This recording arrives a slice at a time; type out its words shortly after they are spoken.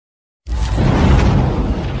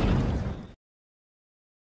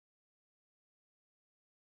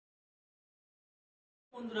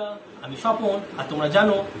বন্ধুরা আমি স্বপন আর তোমরা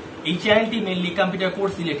জানো এই চ্যানেলটি mainly computer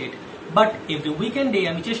course related but every উইকেন্ডে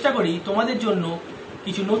আমি চেষ্টা করি তোমাদের জন্য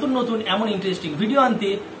কিছু নতুন নতুন এমন ইন্টারেস্টিং ভিডিও আনতে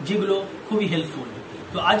যেগুলো খুবই হেল্পফুল।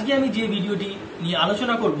 তো আজকে আমি যে ভিডিওটি নিয়ে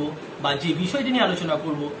আলোচনা করব বা যে বিষয়টি নিয়ে আলোচনা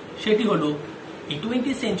করব সেটি হলো এই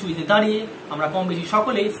 20th সেঞ্চুরিতে দাঁড়িয়ে আমরা কম বেশি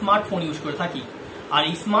সকলেই স্মার্টফোন ইউজ করে থাকি আর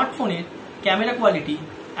এই স্মার্টফোনের ক্যামেরা কোয়ালিটি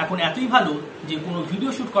এখন এতই ভালো যে কোনো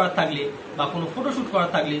ভিডিও শ্যুট করার থাকলে বা কোনো ফটো শ্যুট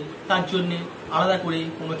করার থাকলে তার জন্য আলাদা করে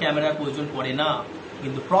কোনো ক্যামেরার প্রয়োজন পড়ে না।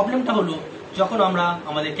 কিন্তু প্রবলেমটা হলো যখন আমরা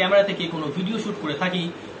আমাদের ক্যামেরা থেকে কোনো ভিডিও শ্যুট করে থাকি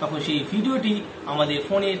তখন সেই ভিডিওটি আমাদের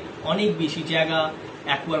ফোনের অনেক বেশি জায়গা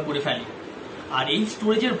অ্যাকুয়ার করে ফেলে আর এই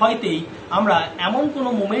স্টোরেজের ভয়তেই আমরা এমন কোনো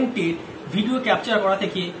মোমেন্টের ভিডিও ক্যাপচার করা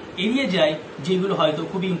থেকে এড়িয়ে যাই যেগুলো হয়তো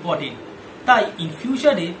খুবই ইম্পর্টেন্ট। তাই ইন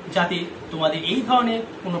ফিউচারে যাতে তোমাদের এই ধরনের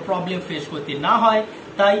কোনো প্রবলেম ফেস করতে না হয়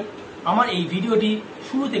তাই আমার এই ভিডিওটি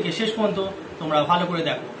শুরু থেকে শেষ পর্যন্ত তোমরা ভালো করে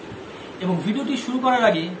দেখো এবং ভিডিওটি শুরু করার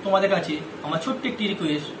আগে তোমাদের কাছে আমার ছোট্ট একটি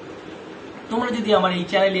রিকোয়েস্ট, তোমরা যদি আমার এই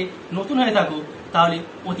চ্যানেলে নতুন হয়ে থাকো তাহলে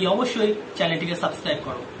অতি অবশ্যই চ্যানেলটিকে সাবস্ক্রাইব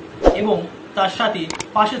করো এবং তার সাথে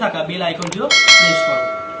পাশে থাকা বেল আইকনটিও প্রেস করো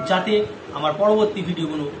যাতে আমার পরবর্তী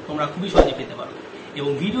ভিডিওগুলো তোমরা খুবই সহজে পেতে পারো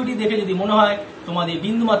এবং ভিডিওটি দেখে যদি মনে হয় তোমাদের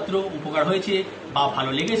বিন্দুমাত্র উপকার হয়েছে বা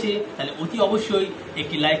ভালো লেগেছে তাহলে অতি অবশ্যই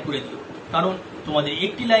একটি লাইক করে দিও, কারণ তোমাদের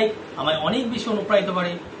একটি লাইক আমায় অনেক বেশি অনুপ্রাণিত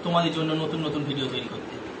করে তোমাদের জন্য নতুন নতুন ভিডিও তৈরি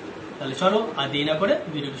করতে। তাহলে চলো আর দেরি না করে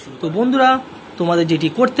ভিডিওটি শুরু। তো বন্ধুরা তোমাদের যেটি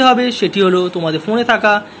করতে হবে সেটি হলো তোমাদের ফোনে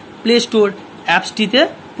থাকা প্লে স্টোর অ্যাপসটিতে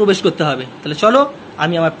প্রবেশ করতে হবে। তাহলে চলো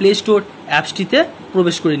আমি আমার প্লে স্টোর অ্যাপসটিতে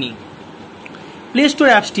প্রবেশ করে নিই। প্লে স্টোর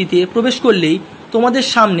অ্যাপসটিতে প্রবেশ করলেই তোমাদের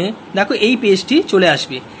সামনে দেখো এই পেজটি চলে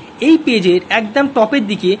আসবে। এই পেজের একদম টপের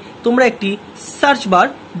দিকে তোমরা একটি সার্চ বার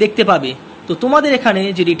দেখতে পাবে। তো তোমাদের এখানে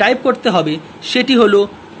যেটি টাইপ করতে হবে সেটি হলো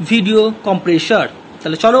ভিডিও কম্প্রেসর।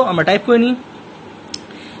 তাহলে চলো আমরা টাইপ করে নিই।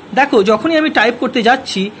 দেখো যখনই আমি টাইপ করতে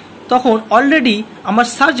যাচ্ছি তখন অলরেডি আমার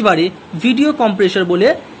সার্চ বারে ভিডিও কম্প্রেসর বলে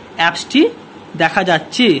অ্যাপসটি দেখা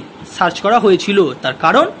যাচ্ছে। সার্চ করা হয়েছিল তার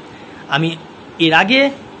কারণ আমি এর আগে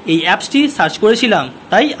এই অ্যাপসটি সার্চ করেছিলাম,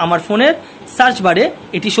 তাই আমার ফোনের সার্চ বারে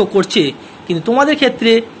এটি শো করছে, কিন্তু তোমাদের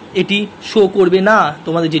ক্ষেত্রে এটি শো করবে না।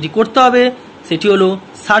 তোমাদের যেটি করতে হবে সেটি হলো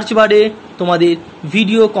সার্চ বারে তোমাদের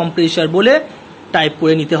ভিডিও কম্প্রেসর বলে টাইপ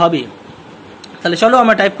করে নিতে হবে। তাহলে চলো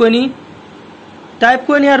আমরা টাইপ করে নিই। টাইপ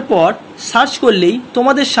করে নেওয়ার পর সার্চ করলেই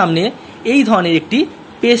তোমাদের সামনে এই ধরনের একটি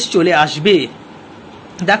পেজ চলে আসবে।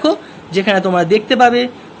 দেখো যেখানে তোমরা দেখতে পাবে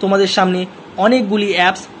তোমাদের সামনে অনেকগুলি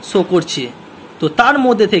অ্যাপস শো করছে। তো তার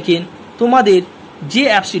মধ্যে থেকে তোমাদের যে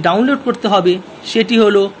অ্যাপসটি ডাউনলোড করতে হবে সেটি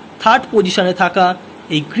হলো থার্ড পজিশনে থাকা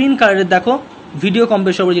এই গ্রিন কালারের দেখো ভিডিও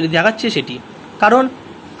কম্প্রেসর বলে যেটি দেখাচ্ছে সেটি, কারণ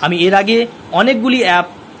আমি এর আগে অনেকগুলি অ্যাপ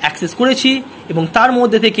অ্যাক্সেস করেছি এবং তার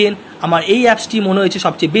মধ্যে থেকে আমার এই অ্যাপসটি মনে হয়েছে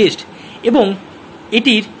সবচেয়ে বেস্ট এবং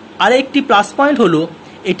এটির আরেকটি প্লাস পয়েন্ট হলো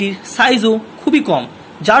এটির সাইজও খুবই কম,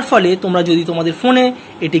 যার ফলে তোমরা যদি তোমাদের ফোনে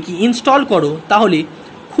এটিকে ইনস্টল করো তাহলে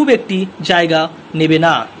খুব একটি জায়গা নেবে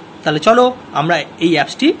না। তাহলে চলো আমরা এই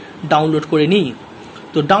অ্যাপসটি ডাউনলোড করে নিই।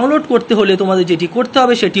 তো ডাউনলোড করতে হলে তোমাদের যেটি করতে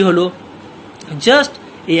হবে সেটি হলো জাস্ট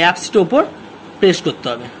এই অ্যাপসটির ওপর প্রেস করতে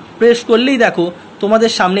হবে। প্রেস করলেই দেখো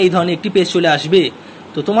তোমাদের সামনে এই ধরনের একটি পেজ চলে আসবে।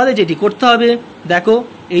 তো তোমাদের যেটি করতে হবে দেখো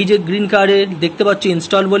এই যে গ্রিন কালারে দেখতে পাচ্ছ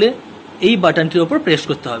ইনস্টল বলে এই বাটনটির ওপর প্রেস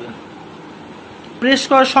করতে হবে। প্রেস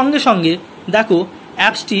করার সঙ্গে সঙ্গে দেখো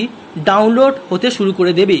অ্যাপসটি ডাউনলোড হতে শুরু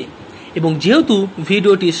করে দেবে এবং যেহেতু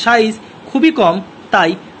ভিডিওটির সাইজ খুবই কম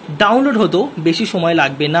তাই ডাউনলোড হতেও বেশি সময়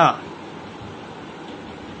লাগবে না।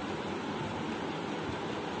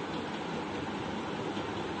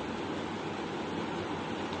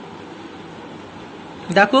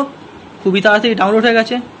 দেখো খুবই তাড়াতাড়ি ডাউনলোড হয়ে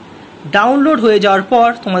গেছে। ডাউনলোড হয়ে যাওয়ার পর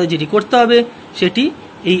তোমাদের যেটি করতে হবে সেটি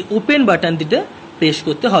এই ওপেন বাটনটিতে প্রেস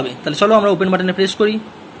করতে হবে। তাহলে চলো আমরা ওপেন বাটনে প্রেস করি।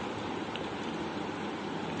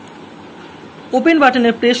 ওপেন বাটনে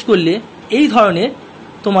প্রেস করলে এই ধরনের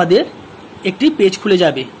তোমাদের একটি পেজ খুলে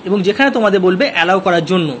যাবে এবং যেখানে তোমাদের বলবে অ্যালাউ করার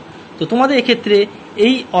জন্য। তো তোমাদের এক্ষেত্রে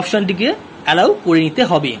এই অপশানটিকে অ্যালাউ করে নিতে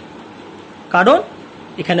হবে, কারণ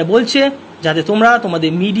এখানে বলছে যাতে তোমরা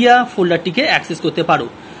তোমাদের মিডিয়া ফোল্ডারটিকে অ্যাক্সেস করতে পারো।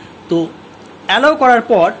 তো অ্যালাউ করার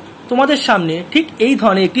পর তোমাদের সামনে ঠিক এই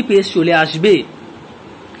ধরনের একটি পেজ চলে আসবে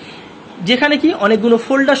যেখানে কি অনেকগুলো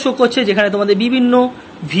ফোল্ডার শো করছে যেখানে তোমাদের বিভিন্ন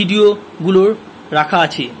ভিডিওগুলোর রাখা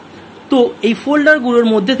আছে। তো এই ফোল্ডারগুলোর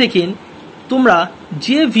মধ্যে থেকে তোমরা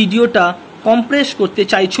যে ভিডিওটা কম্প্রেস করতে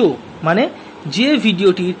চাইছো, মানে যে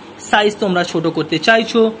ভিডিওটির সাইজ তোমরা ছোট করতে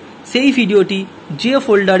চাইছো, সেই ভিডিওটি যে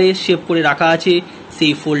ফোল্ডারে সেভ করে রাখা আছে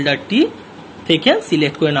সেই ফোল্ডারটি থেকে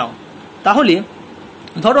সিলেক্ট করে নাও। তাহলে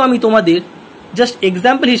ধরো আমি তোমাদের জাস্ট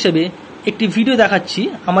এক্সাম্পল হিসেবে একটি ভিডিও দেখাচ্ছি।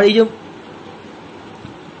 আমার এই যে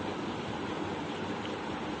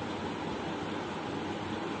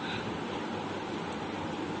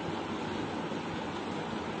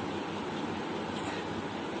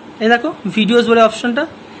এই দেখো ভিডিওস বলে অপশনটা,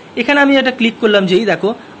 এখানে আমি এটা ক্লিক করলাম, যেই দেখো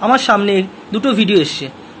আমার সামনে দুটো ভিডিও এসছে।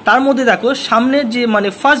 তার মধ্যে দেখো সামনের যে মানে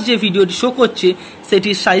ফার্স্ট যে ভিডিওটি শো করছে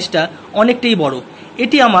সেটির সাইজটা অনেকটাই বড়।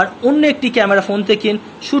 এটি আমার অন্য একটি ক্যামেরা ফোন থেকে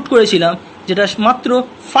শ্যুট করেছিলাম, যেটা মাত্র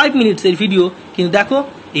 5 মিনিটসের ভিডিও, কিন্তু দেখো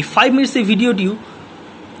এই 5 মিনিটসের ভিডিওটিও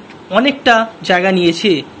অনেকটা জায়গা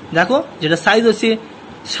নিয়েছে। দেখো যেটা সাইজ হচ্ছে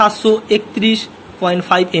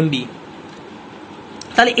 731.5 MB।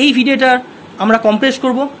 তাহলে এই ভিডিওটা আমরা কম্প্রেস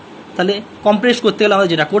করব। তাহলে কম্প্রেস করতে গেলে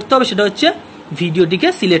আমাদের যেটা করতে হবে সেটা হচ্ছে ভিডিওটিকে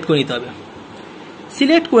সিলেক্ট করে নিতে হবে।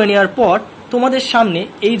 সিলেক্ট করে নেওয়ার পর তোমাদের সামনে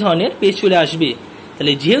এই ধরনের পেজ চলে আসবে।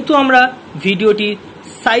 তাহলে যেহেতু আমরা ভিডিওটির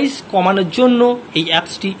সাইজ কমানোর জন্য এই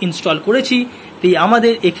অ্যাপসটি ইনস্টল করেছি, তাই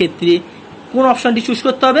আমাদের এক্ষেত্রে কোন অপশানটি চুজ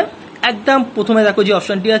করতে হবে? একদম প্রথমে দেখো যে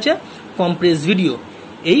অপশানটি আছে কম্প্রেস ভিডিও,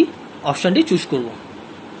 এই অপশানটি চুজ করব।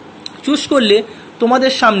 চুজ করলে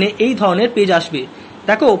তোমাদের সামনে এই ধরনের পেজ আসবে।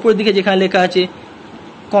 দেখো উপরের দিকে যেখানে লেখা আছে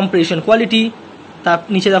কম্প্রেশন কোয়ালিটি, তার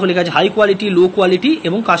নিচে দেখো লেখা আছে হাই কোয়ালিটি, লো কোয়ালিটি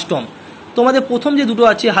এবং কাস্টম। তোমাদের প্রথম যে দুটো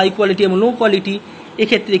আছে হাই কোয়ালিটি এবং লো কোয়ালিটি,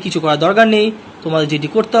 এক্ষেত্রে কিছু করার দরকার নেই। তোমাদের যেটি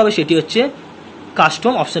করতে হবে সেটি হচ্ছে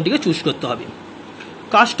কাস্টম অপশানটিকে চুজ করতে হবে।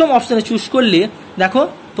 কাস্টম অপশানে চুজ করলে দেখো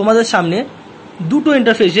তোমাদের সামনে দুটো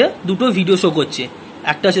ইন্টারফেসে দুটো ভিডিও শো করছে।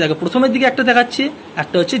 একটা হচ্ছে দেখো প্রথমের দিকে একটা দেখাচ্ছে,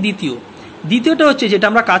 একটা হচ্ছে দ্বিতীয়টা হচ্ছে যেটা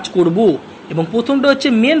আমরা কাজ করব, এবং প্রথমটা হচ্ছে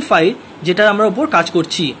মেন ফাইল যেটা আমরা উপর কাজ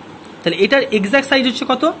করছি। তাহলে এটার এক্সাক্ট সাইজ হচ্ছে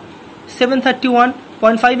কত?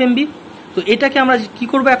 731.5 MB। তো এটাকে আমরা কি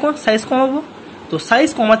করব এখন? সাইজ কমাবো। তো সাইজ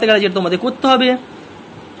কমাতে গেলে যেটা তোমাদের করতে হবে,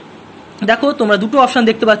 দেখো তোমরা দুটো অপশান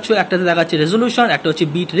দেখতে পাচ্ছ, একটাতে দেখাচ্ছে রেজলিউশন, একটা হচ্ছে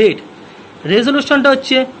বিট রেট। রেজলিউশনটা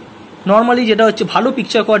হচ্ছে নর্মালি যেটা হচ্ছে ভালো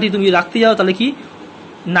পিকচার কোয়ালিটি তুমি রাখতে যাও তাহলে কি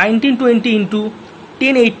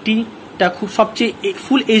 1920x1080টা খুব সবচেয়ে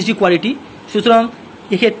ফুল এইচডি কোয়ালিটি। সুতরাং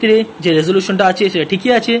এক্ষেত্রে যে রেজলিউশনটা আছে সেটা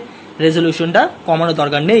ঠিকই আছে, রেজলিউশনটা কমানোর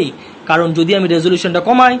দরকার নেই। কারণ যদি আমি রেজলিউশনটা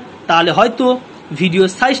কমাই তাহলে হয়তো ভিডিওর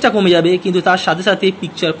সাইজটা কমে যাবে, কিন্তু তার সাথে সাথে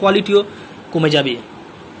পিকচার কোয়ালিটিও কমে যাবে।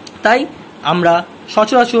 তাই আমরা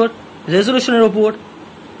সচরাচর রেজলিউশনের ওপর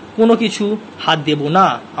কোনো কিছু হাত দেব না।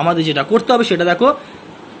 আমাদের যেটা করতে হবে সেটা দেখো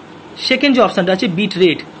সেকেন্ড যে অপশানটা আছে বিট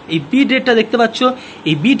রেট, এই বিট রেটটা দেখতে পাচ্ছ,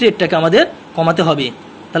 এই বিট রেটটাকে আমাদের কমাতে হবে।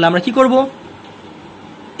 তাহলে আমরা কি করব?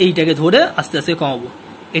 এইটাকে ধরে আস্তে আস্তে কমাবো।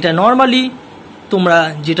 এটা নর্মালি তোমরা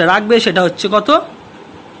যেটা রাখবে সেটা হচ্ছে কত?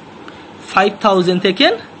 5000 থেকে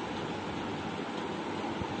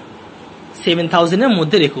 7000-এর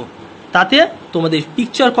মধ্যে রেখো। তাতে তোমাদের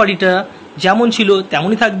পিকচার কোয়ালিটিটা যেমন ছিল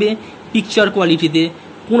তেমনই থাকবে, পিকচার কোয়ালিটিতে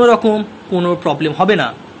কোনো রকম কোনো প্রবলেম হবে না,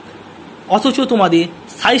 অথচ তোমাদের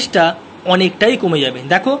সাইজটা অনেকটাই কমে যাবে।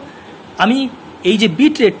 দেখো আমি এই যে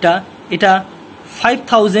বিট রেটটা এটা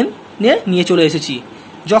 5000-এ নিয়ে চলে এসেছি।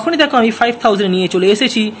 যখনই দেখো আমি 5000 নিয়ে চলে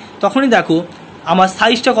এসেছি তখনই দেখো আমার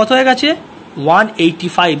সাইজটা কত হয়ে গেছে?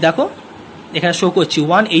 185। দেখো এখানে শো করছি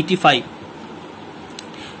 185।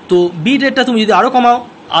 তো বিট রেটটা তুমি যদি আরও কমাও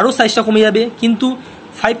আরও সাইজটা কমে যাবে, কিন্তু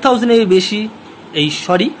 5000-এর বেশি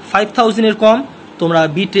 5000-এর কম তোমরা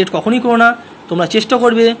বিট রেট কখনই করো না। তোমরা চেষ্টা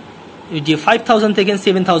করবে যে 5000 থেকে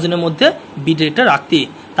 7000-এর মধ্যে বিট রেটটা রাখতে,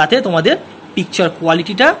 তাতে তোমাদের পিকচার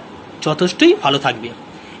কোয়ালিটিটা যথেষ্টই ভালো থাকবে।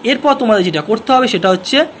 এরপর তোমাদের যেটা করতে হবে সেটা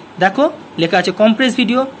হচ্ছে দেখো লেখা আছে কম্প্রেস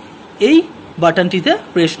ভিডিও, এই বাটনটিতে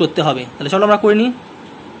প্রেস করতে হবে। তাহলে চলো আমরা করে নিই।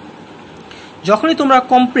 যখনই তোমরা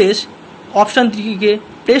কম্প্রেস অপশানটিকে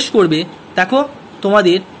প্রেস করবে দেখো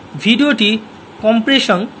তোমাদের ভিডিওটি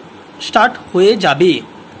কম্প্রেশন স্টার্ট হয়ে যাবে,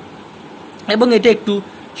 এবং এটা একটু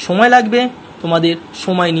সময় লাগবে, তোমাদের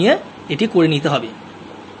সময় নিয়ে এটি করে নিতে হবে।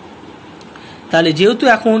 তাহলে যেহেতু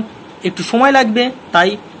এখন একটু সময় লাগবে তাই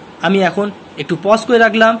আমি এখন একটু পজ করে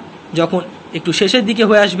রাখলাম। যখন একটু শেষের দিকে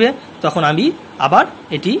হয়ে আসবে তখন আমি আবার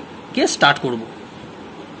এটিকে স্টার্ট করব।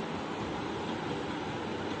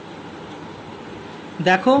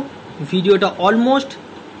 দেখো ভিডিওটা অলমোস্ট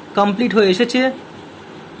কমপ্লিট হয়ে এসেছে,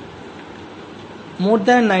 মোর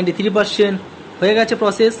দ্যান 93% হয়ে গেছে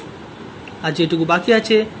প্রসেস। আর যেটুকু বাকি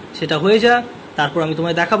আছে সেটা হয়ে যাক, তারপর আমি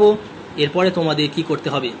তোমায় দেখাবো এরপরে তোমাদের কি করতে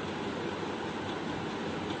হবে।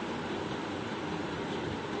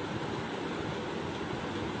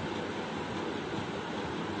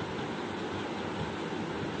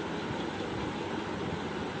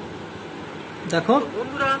 দেখো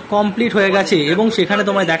কমপ্লিট হয়ে গেছে এবং সেখানে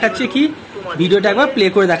তোমায় দেখাচ্ছে কি ভিডিওটা একবার প্লে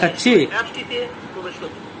করে দেখাচ্ছে।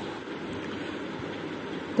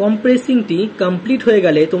 কম্প্রেসিংটি কমপ্লিট হয়ে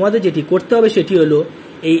গেলে তোমাদের যেটি করতে হবে সেটি হলো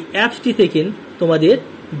এই অ্যাপসটি থেকে তোমাদের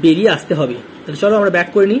বেরিয়ে আসতে হবে। তাহলে চলো আমরা ব্যাক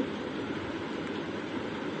করে নিই।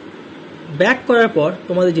 ব্যাক করার পর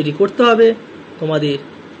তোমাদের যেটি করতে হবে তোমাদের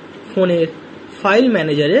ফোনের ফাইল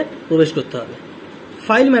ম্যানেজারে প্রবেশ করতে হবে।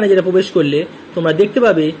 ফাইল ম্যানেজারে প্রবেশ করলে তোমরা দেখতে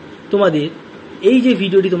পাবে তোমাদের এই যে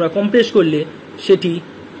ভিডিওটি তোমরা কম্প্রেস করলে সেটি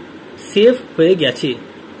সেভ হয়ে গেছে।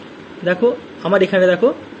 দেখো আমার এখানে দেখো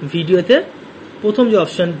ভিডিওতে প্রথম যে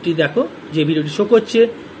অপশনটি দেখো যে ভিডিওটি শো করছে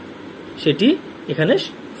সেটি এখানে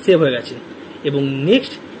সেভ হয়ে গেছে, এবং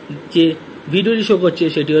নেক্সট যে ভিডিওটি শো করছে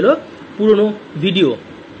সেটি হলো পুরনো ভিডিও,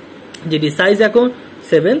 যেটি সাইজ এখন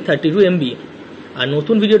 732 MB, আর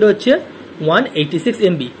নতুন ভিডিওটা হচ্ছে 186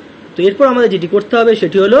 MB। তো এরপর আমাদের যেটি করতে হবে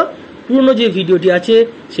সেটি হলো পুরনো যে ভিডিওটি আছে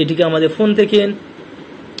সেটিকে আমাদের ফোন থেকে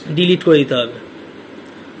ডিলিট করে দিতে হবে।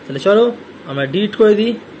 তাহলে চলো আমরা ডিলিট করে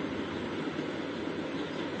দিই।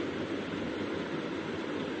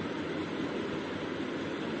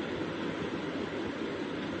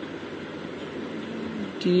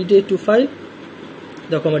 ডিলিট টু 5,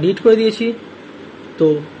 দেখো আমরা ডিলিট করে দিয়েছি। তো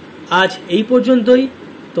আজ এই পর্যন্তই।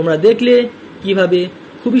 তোমরা দেখলে কিভাবে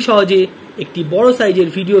খুবই সহজে একটি বড় সাইজের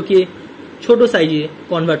ভিডিওকে ছোট সাইজে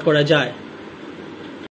কনভার্ট করা যায়।